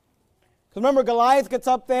 Because remember, Goliath gets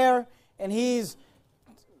up there and he's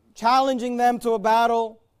challenging them to a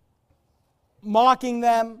battle, mocking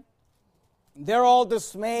them. They're all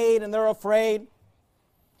dismayed and they're afraid.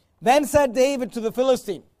 Then said David to the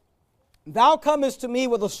Philistine, Thou comest to me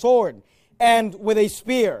with a sword, and with a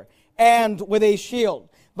spear, and with a shield.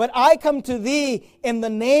 But I come to thee in the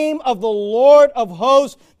name of the Lord of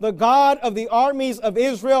hosts, the God of the armies of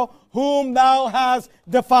Israel, whom thou hast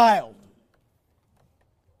defiled.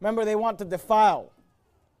 Remember, they want to defile.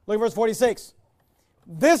 Look at verse 46.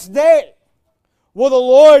 This day will the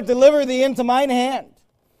Lord deliver thee into mine hand,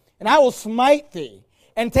 and I will smite thee,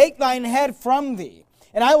 and take thine head from thee.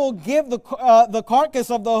 And I will give the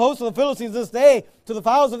carcass of the host of the Philistines this day to the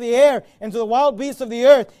fowls of the air and to the wild beasts of the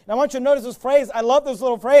earth. And I want you to notice this phrase. I love this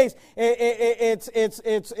little phrase.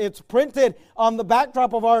 It's printed on the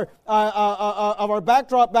backdrop of our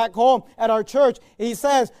backdrop back home at our church. He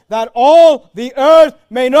says that all the earth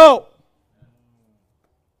may know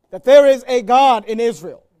that there is a God in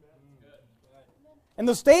Israel. And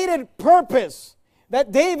the stated purpose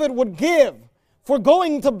that David would give for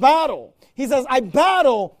going to battle, he says, I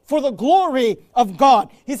battle for the glory of God.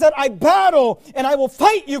 He said, I battle and I will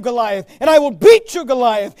fight you, Goliath, and I will beat you,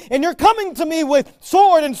 Goliath. And you're coming to me with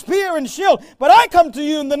sword and spear and shield. But I come to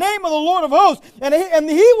you in the name of the Lord of hosts, and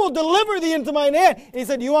he will deliver thee into mine hand. And he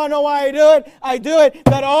said, you want to know why I do it? I do it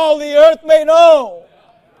that all the earth may know.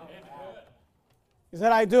 He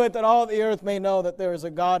said, I do it that all the earth may know that there is a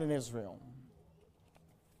God in Israel.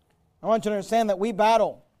 I want you to understand that we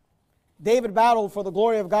battle. David battled for the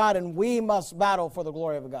glory of God, and we must battle for the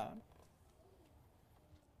glory of God.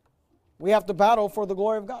 We have to battle for the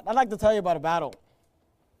glory of God. I'd like to tell you about a battle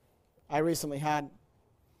I recently had.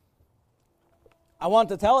 I want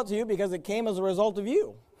to tell it to you because it came as a result of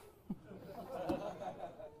you.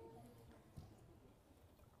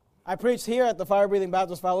 I preached here at the Fire Breathing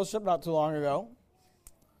Baptist Fellowship not too long ago.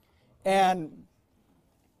 And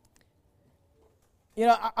you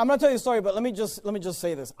know, I'm going to tell you a story, but let me just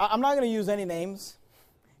say this. I'm not going to use any names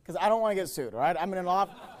because I don't want to get sued, all right? I'm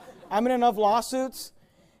in enough lawsuits,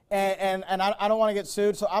 and I don't want to get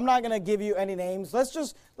sued, so I'm not going to give you any names. Let's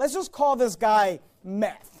just call this guy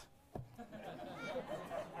Meth.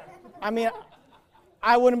 I mean,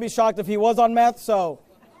 I wouldn't be shocked if he was on meth, so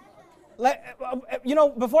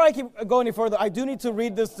before I keep going any further, I do need to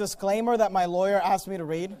read this disclaimer that my lawyer asked me to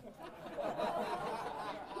read.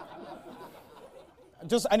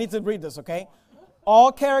 I need to read this, okay?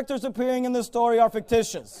 All characters appearing in this story are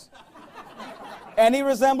fictitious. Any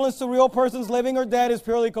resemblance to real persons living or dead is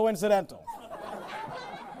purely coincidental.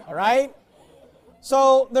 All right?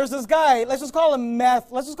 So there's this guy, let's just call him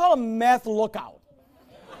Meth Lookout.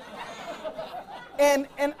 And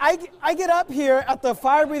I get up here at the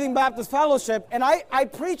Fire Breathing Baptist Fellowship, and I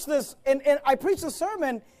preach this, and I preach the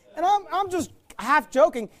sermon, and I'm just half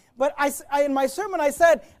joking, but in my sermon I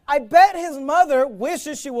said, I bet his mother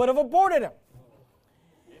wishes she would have aborted him.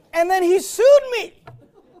 And then he sued me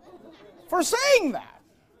for saying that.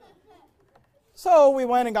 So we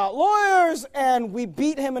went and got lawyers, and we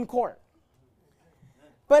beat him in court.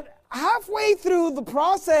 But halfway through the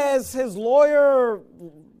process, his lawyer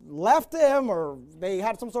left him, or they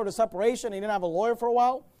had some sort of separation. He didn't have a lawyer for a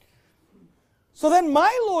while. So then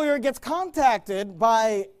my lawyer gets contacted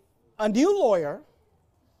by a new lawyer,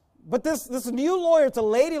 but this new lawyer, it's a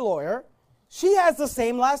lady lawyer, she has the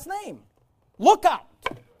same last name, Lookout.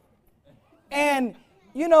 And,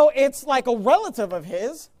 it's like a relative of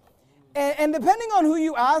his. And depending on who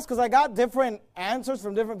you ask, because I got different answers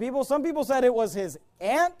from different people, some people said it was his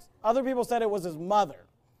aunt, other people said it was his mother.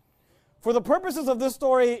 For the purposes of this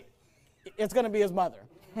story, it's going to be his mother.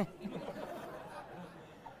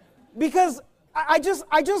 Because I just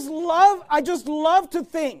love to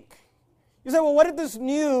think. You say, well, what did this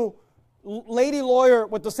new lady lawyer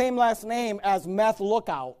with the same last name as Meth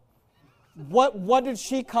Lookout, what did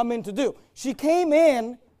she come in to do? She came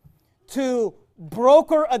in to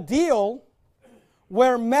broker a deal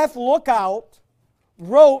where Meth Lookout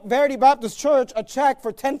wrote Verity Baptist Church a check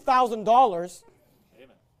for $10,000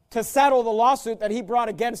 to settle the lawsuit that he brought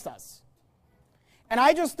against us. And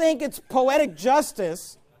I just think it's poetic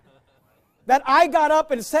justice that I got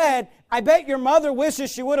up and said, I bet your mother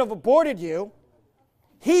wishes she would have aborted you.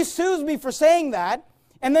 He sues me for saying that,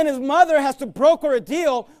 and then his mother has to broker a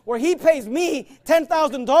deal where he pays me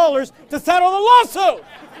 $10,000 to settle the lawsuit.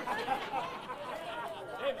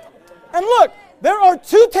 And look, there are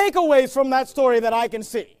two takeaways from that story that I can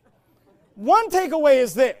see. One takeaway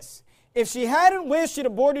is this. If she hadn't wished she'd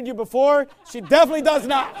aborted you before, she definitely does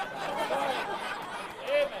now.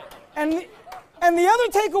 And the other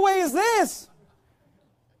takeaway is this.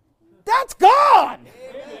 That's God.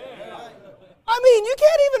 I mean, you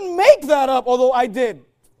can't even make that up, although I did.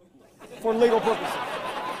 for legal purposes.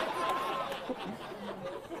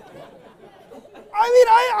 I mean,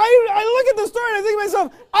 I look at the story and I think to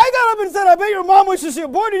myself, I got up and said, I bet your mom wishes she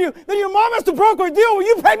aborted you. Then your mom has to broker a deal where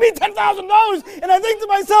you pay me $10,000. And I think to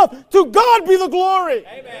myself, to God be the glory.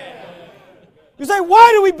 Amen. You say,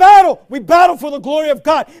 why do we battle? We battle for the glory of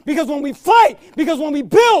God. Because when we fight, because when we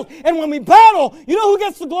build, and when we battle, you know who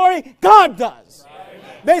gets the glory? God does.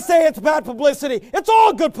 They say it's bad publicity. It's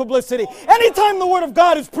all good publicity. Anytime the Word of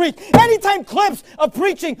God is preached, anytime clips of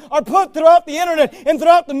preaching are put throughout the internet and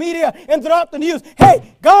throughout the media and throughout the news,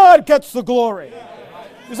 hey, God gets the glory.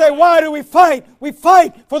 You say, why do we fight? We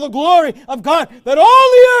fight for the glory of God, that all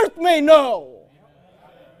the earth may know.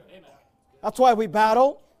 That's why we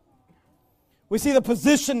battle. We see the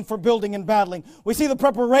position for building and battling. We see the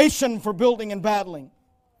preparation for building and battling.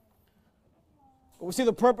 We see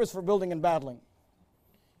the purpose for building and battling.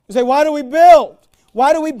 You say, why do we build?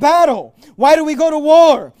 Why do we battle? Why do we go to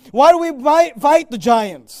war? Why do we fight the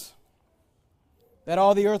giants? That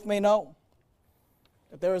all the earth may know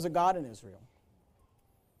that there is a God in Israel.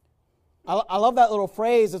 I love that little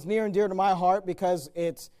phrase. It's near and dear to my heart because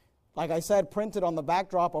it's, like I said, printed on the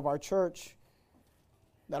backdrop of our church,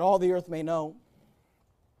 that all the earth may know.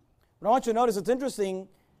 But I want you to notice, it's interesting.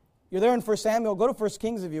 You're there in 1 Samuel. Go to 1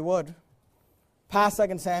 Kings if you would. Past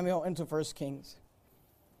 2 Samuel into 1 Kings.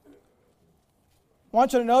 I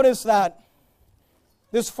want you to notice that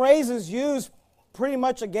this phrase is used pretty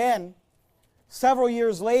much again several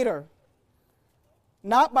years later,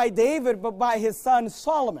 not by David, but by his son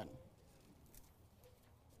Solomon.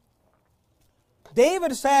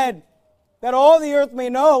 David said that all the earth may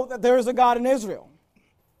know that there is a God in Israel.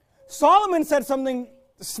 Solomon said something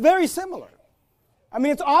very similar. I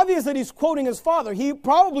mean, it's obvious that he's quoting his father. He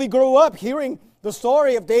probably grew up hearing the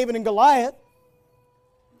story of David and Goliath.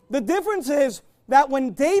 The difference is that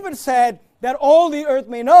when David said that all the earth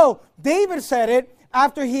may know, David said it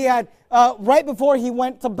after he had, right before he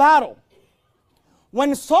went to battle.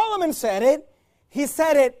 When Solomon said it, he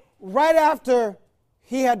said it right after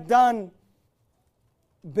he had done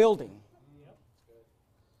building.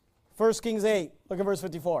 1 Kings 8, look at verse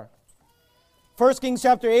 54. 1 Kings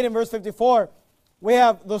chapter 8 and verse 54, we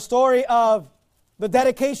have the story of the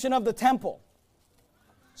dedication of the temple.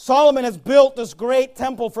 Solomon has built this great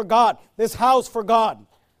temple for God, this house for God.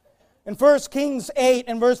 In 1 Kings 8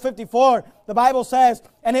 and verse 54, the Bible says,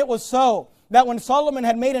 and it was so, that when Solomon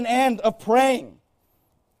had made an end of praying,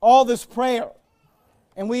 all this prayer,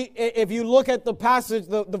 and if you look at the passage,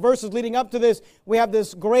 the verses leading up to this, we have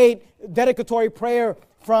this great dedicatory prayer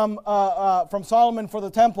from Solomon for the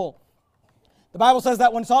temple. The Bible says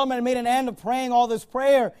that when Solomon had made an end of praying all this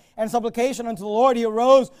prayer and supplication unto the Lord, he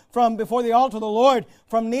arose from before the altar of the Lord,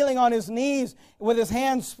 from kneeling on his knees with his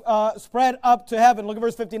hands spread up to heaven. Look at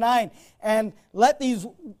verse 59. And let these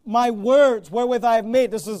my words wherewith I have made,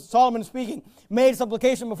 this is Solomon speaking, made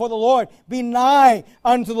supplication before the Lord, be nigh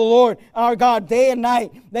unto the Lord our God day and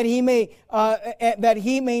night, that he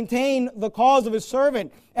maintain the cause of his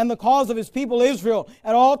servant and the cause of his people Israel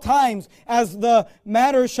at all times as the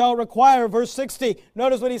matter shall require. Verse 60,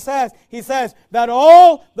 notice what he says. He says, that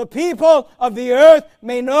all the people of the earth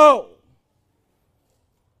may know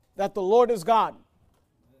that the Lord is God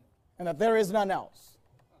and that there is none else.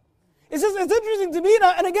 It's interesting to me,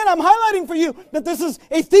 and again, I'm highlighting for you that this is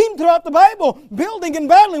a theme throughout the Bible, building and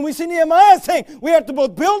battling. We see Nehemiah saying we have to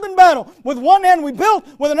both build and battle. With one hand we build,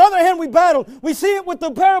 with another hand we battle. We see it with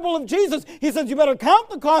the parable of Jesus. He says you better count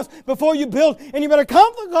the cost before you build, and you better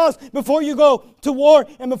count the cost before you go to war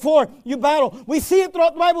and before you battle. We see it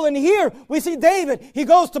throughout the Bible, and here we see David. He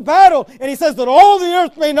goes to battle, and he says that all the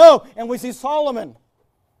earth may know. And we see Solomon.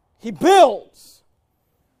 He builds,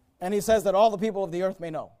 and he says that all the people of the earth may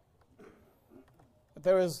know that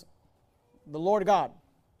there is the Lord God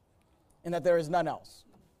and that there is none else.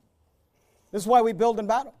 This is why we build and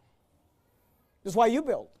battle. This is why you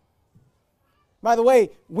build. By the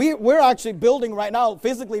way, we're actually building right now,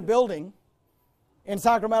 physically building in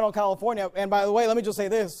Sacramento, California. And by the way, let me just say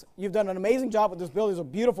this. You've done an amazing job with this building. It's a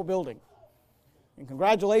beautiful building. And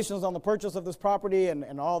congratulations on the purchase of this property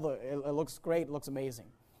and all it looks great. It looks amazing.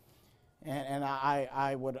 And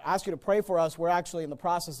I would ask you to pray for us. We're actually in the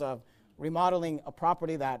process of remodeling a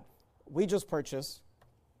property that we just purchased.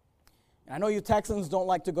 And I know you Texans don't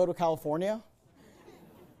like to go to California,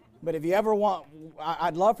 but if you ever want,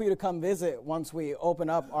 I'd love for you to come visit once we open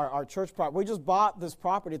up our church property. We just bought this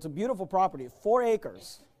property. It's a beautiful property, 4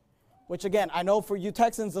 acres, which again, I know for you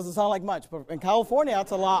Texans doesn't sound like much, but in California,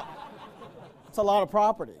 that's a lot. It's a lot of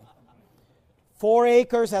property. 4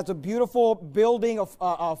 acres, has a beautiful building, a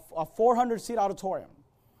 400-seat auditorium.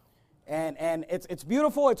 And it's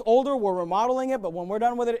beautiful. It's older. We're remodeling it, but when we're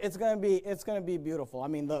done with it, it's gonna be beautiful. I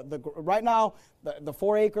mean, right now the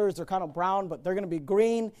 4 acres are kind of brown, but they're gonna be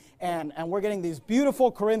green, and we're getting these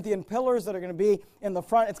beautiful Corinthian pillars that are gonna be in the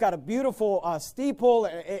front. It's got a beautiful steeple.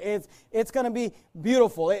 It's gonna be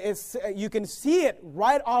beautiful. You can see it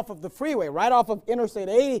right off of the freeway, right off of Interstate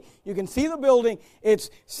 80. You can see the building. It's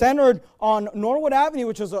centered on Norwood Avenue,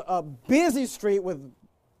 which is a busy street with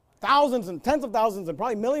thousands and tens of thousands and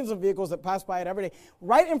probably millions of vehicles that pass by it every day,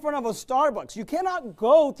 right in front of a Starbucks. You cannot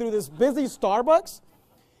go through this busy Starbucks.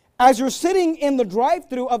 As you're sitting in the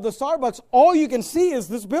drive-thru of the Starbucks, all you can see is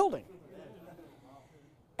this building.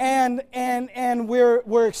 And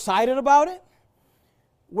we're excited about it.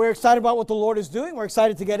 We're excited about what the Lord is doing. We're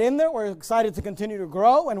excited to get in there. We're excited to continue to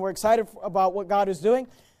grow, and we're excited about what God is doing.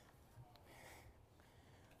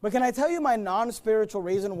 But can I tell you my non-spiritual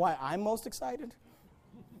reason why I'm most excited?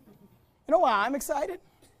 You know why I'm excited?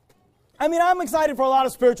 I mean, I'm excited for a lot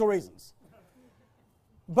of spiritual reasons.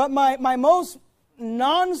 But my most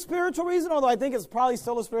non-spiritual reason, although I think it's probably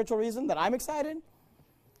still a spiritual reason that I'm excited,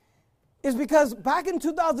 is because back in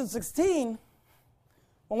 2016,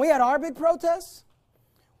 when we had our big protests,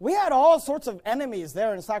 we had all sorts of enemies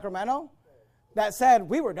there in Sacramento that said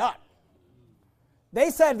we were done.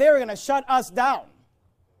 They said they were going to shut us down.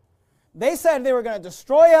 They said they were going to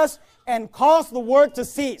destroy us and cause the work to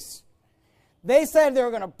cease. They said they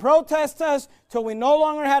were going to protest us till we no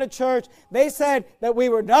longer had a church. They said that we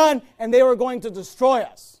were done and they were going to destroy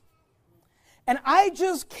us. And I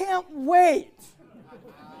just can't wait.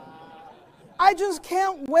 I just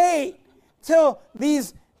can't wait till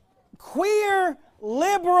these queer,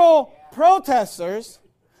 liberal protesters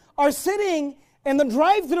are sitting in the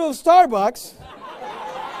drive-thru of Starbucks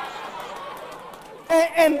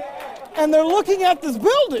and they're looking at this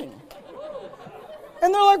building.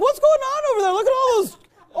 And they're like, what's going on over there? Look at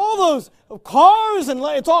all those cars, and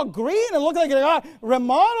it's all green and look like it got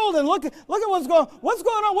remodeled, and look at what's going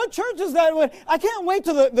on. What church is that? I can't wait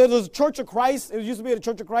till the Church of Christ. It used to be the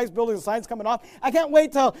Church of Christ building. The sign's coming off. I can't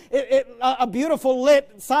wait till a beautiful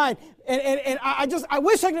lit sign. And I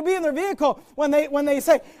wish I could be in their vehicle when they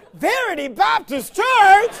say Verity Baptist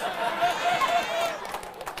Church.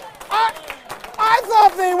 I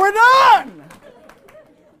thought they were done.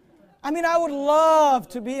 I mean, I would love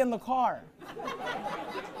to be in the car.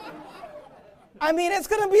 I mean, it's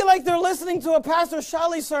going to be like they're listening to a Pastor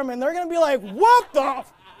Shelley sermon. They're going to be like, what the?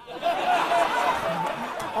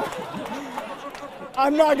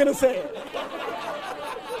 I'm not going to say it.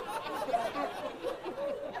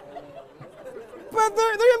 But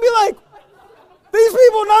they're going to be like, these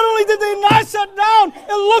people, not only did they not shut down,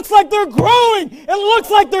 it looks like they're growing. It looks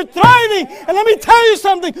like they're thriving. And let me tell you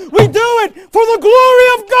something. We do it for the glory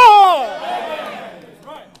of God.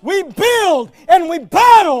 We build and we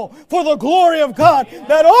battle for the glory of God,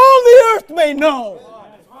 that all the earth may know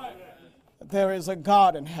that there is a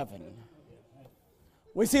God in heaven.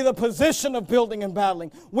 We see the position of building and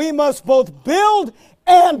battling. We must both build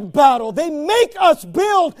and battle. They make us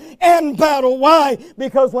build and battle. Why?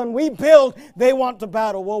 Because when we build, they want to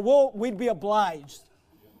battle. Well, we'd be obliged.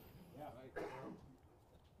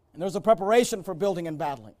 And there's a preparation for building and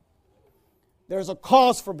battling. There's a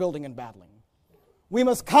cost for building and battling. We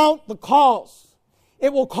must count the cost.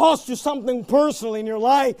 It will cost you something personally in your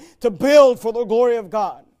life to build for the glory of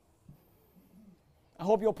God. I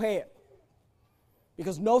hope you'll pay it.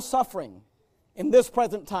 Because no suffering in this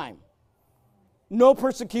present time, no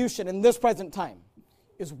persecution in this present time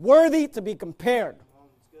is worthy to be compared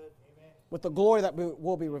with the glory that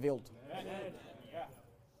will be revealed.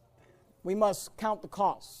 We must count the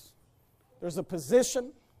costs. There's a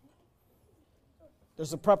position,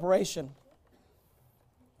 there's a preparation,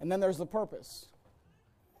 and then there's the purpose.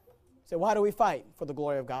 So why do we fight for the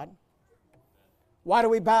glory of God? Why do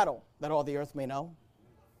we battle that all the earth may know?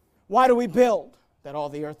 Why do we build that all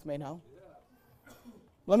the earth may know?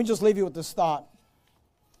 Let me just leave you with this thought,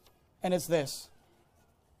 and it's this.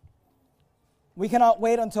 We cannot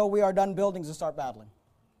wait until we are done building to start battling.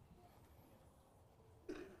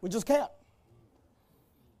 We just can't.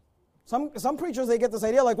 Some preachers, they get this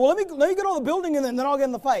idea like, well, let me get all the building and then I'll get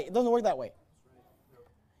in the fight. It doesn't work that way.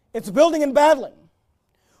 It's building and battling.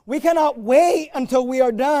 We cannot wait until we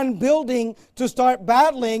are done building to start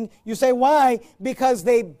battling. You say, why? Because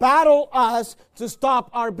they battle us to stop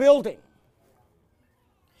our building.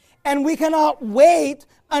 And we cannot wait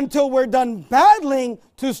until we're done battling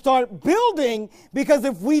to start building, because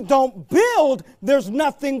if we don't build, there's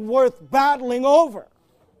nothing worth battling over.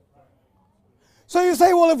 So you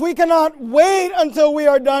say, well, if we cannot wait until we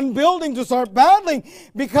are done building to start battling,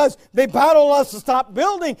 because they battle us to stop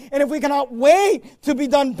building, and if we cannot wait to be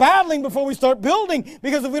done battling before we start building,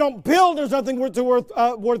 because if we don't build, there's nothing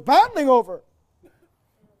worth battling over,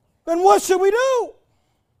 then what should we do?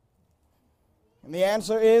 And the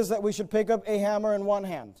answer is that we should pick up a hammer in one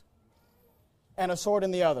hand and a sword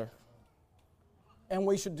in the other. And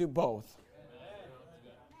we should do both.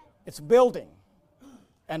 It's building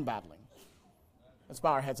and battling. Let's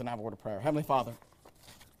bow our heads and have a word of prayer. Heavenly Father,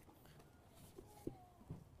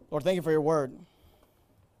 Lord, thank you for your word.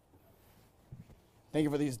 Thank you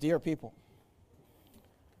for these dear people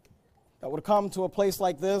that would come to a place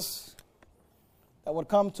like this, that would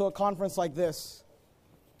come to a conference like this.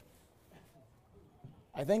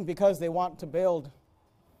 I think because they want to build,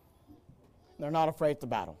 they're not afraid to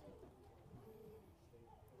battle.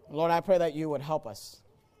 Lord, I pray that you would help us.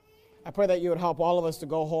 I pray that you would help all of us to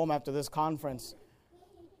go home after this conference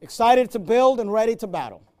excited to build and ready to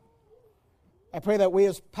battle. I pray that we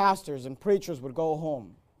as pastors and preachers would go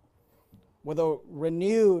home with a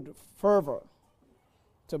renewed fervor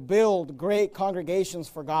to build great congregations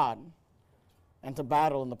for God and to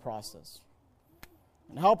battle in the process.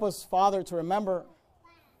 And help us, Father, to remember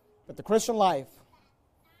that the Christian life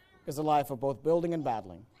is a life of both building and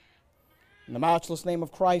battling. In the matchless name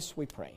of Christ, we pray.